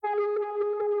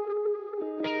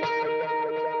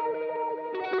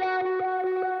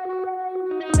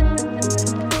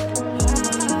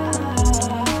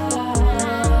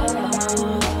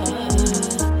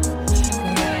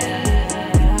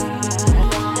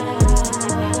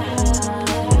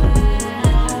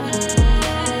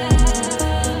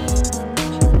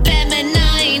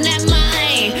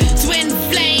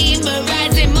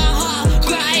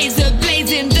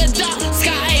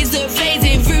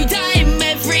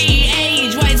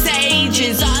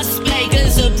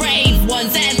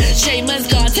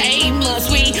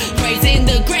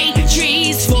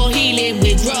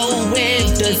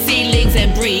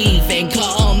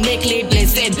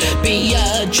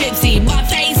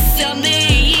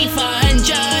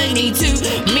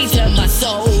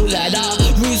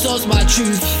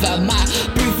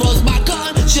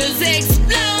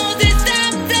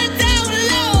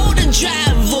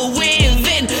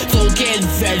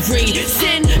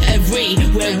free.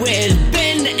 Where we've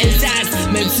been is as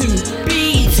meant to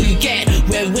be, to get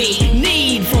where we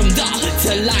need. From dark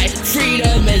to light,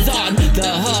 freedom is on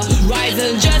the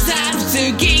horizon. Just have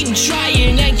to keep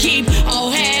trying and keep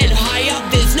our head high up.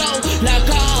 There's no lack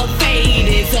of fate,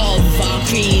 it's of our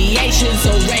creation.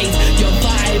 So raise your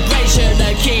vibration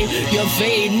and keep your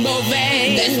feet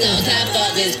moving. There's no time for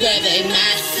describing myself,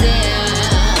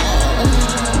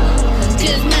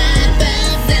 'cause my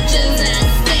perception's at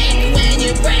stake. When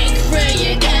you break free,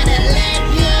 you gotta let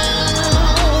go.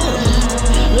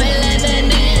 We're living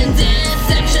in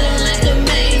deception like a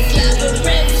maze,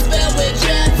 labyrinth filled with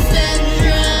traps and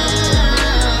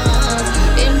drums.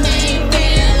 It may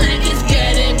feel like it's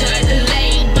getting kinda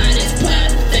late, but it's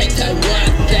perfect to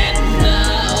work that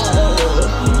knows.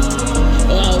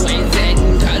 Always in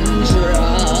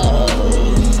control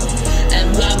and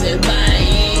loving my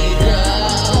ego.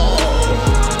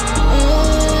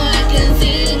 Oh, I can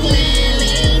see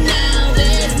clearly now.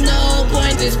 There's no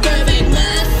point disturbing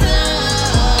my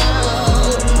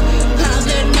soul. How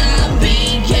can I be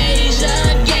caged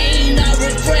again? I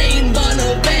refrain, but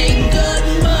obeying good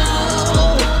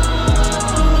mode.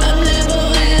 I'm level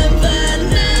ever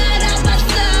not. I'm a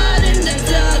star in the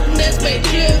darkness, make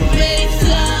you be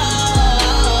so.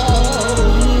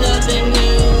 Nothing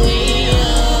new we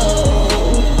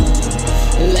owe.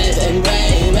 Let them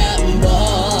rave and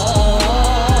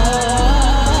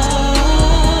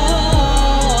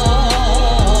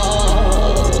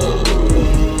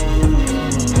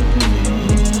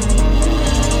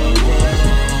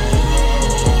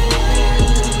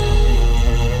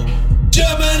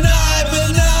Gemini,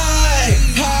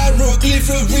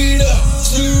 hieroglyphic reader,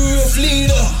 sleuth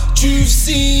leader, truth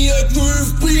seer,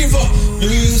 groove breather,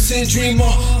 lucid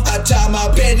dreamer. I tie my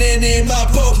pen in my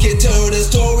pocket, tell the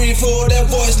story for the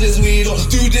voiceless. We don't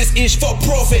do this ish for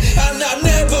profit, and I'm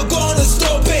never gonna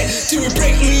stop it till we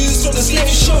break loose from the slave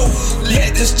show.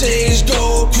 Let the stage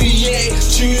go, create,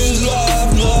 choose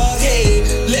love, not hate.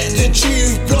 Let the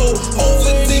truth blow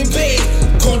over debate.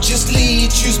 Consciously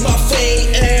choose my fate.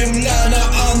 M9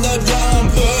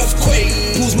 underground earthquake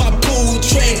pulls my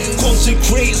portrait,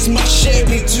 consecrates my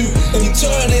sharing to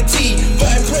eternity.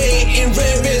 Vibrating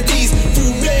remedies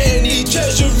through many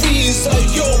treasuries.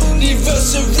 Our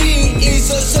anniversary is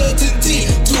a certainty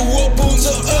to open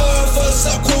to earth as I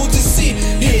go to see.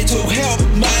 Here to help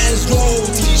minds grow,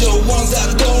 teach the ones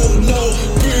that don't know.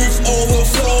 Proof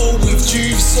overflow with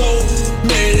truth, so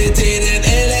meditate and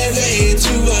elevate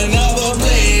to another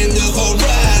plane. The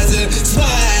horizon,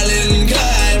 smiling,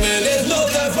 climbing. There's no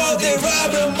time for the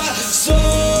robbing my soul.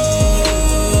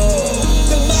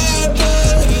 The mind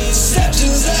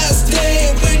perceptions at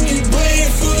stake. When you break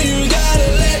through, you gotta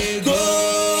let go.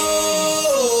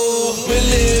 We're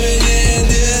living in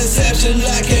deception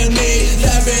like a maze,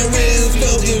 labyrinth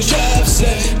filled with traps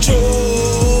and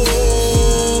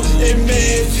trolls. It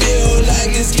may feel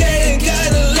like it's getting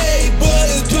kinda late, but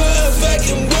it's perfect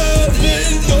and worth it.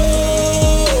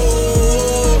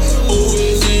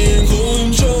 Always in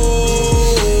control,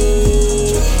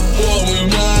 but with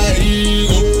my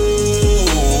ego.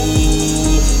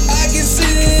 I can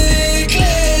see it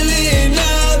clearly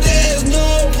now. There's no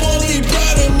point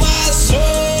depriving my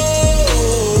soul.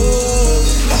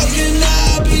 How can I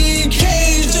be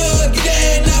caged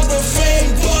again? I refrain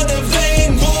from the vain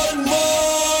God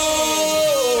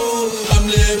mode. I'm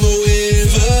level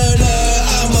with her.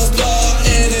 I'm a star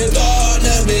in the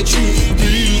darkness, but truth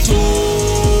be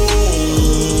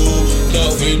told,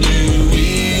 nothing new we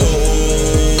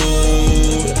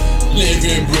hold.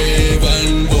 Living brave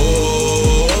and bold.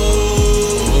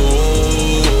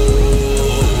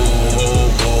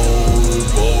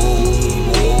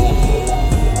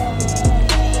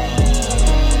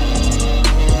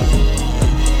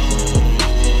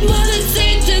 What a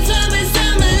saint always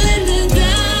stumbling to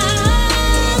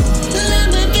down.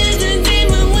 Love against a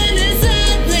demon when it's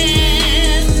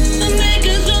heartless. Make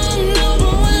us strong,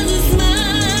 noble ones a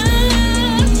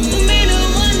smile. Be the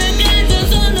one that guides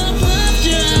us on the path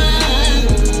drive.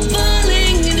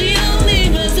 Falling in the only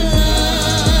vessel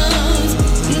lost.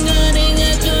 Guarding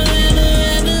us forever,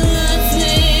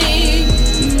 everlasting.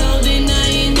 No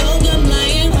denying, no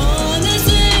complying, honest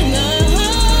in the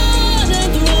heart of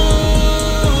throne.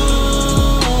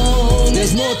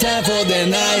 There's no time for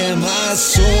denying my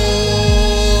soul,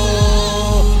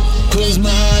 'cause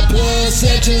my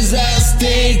perceptions are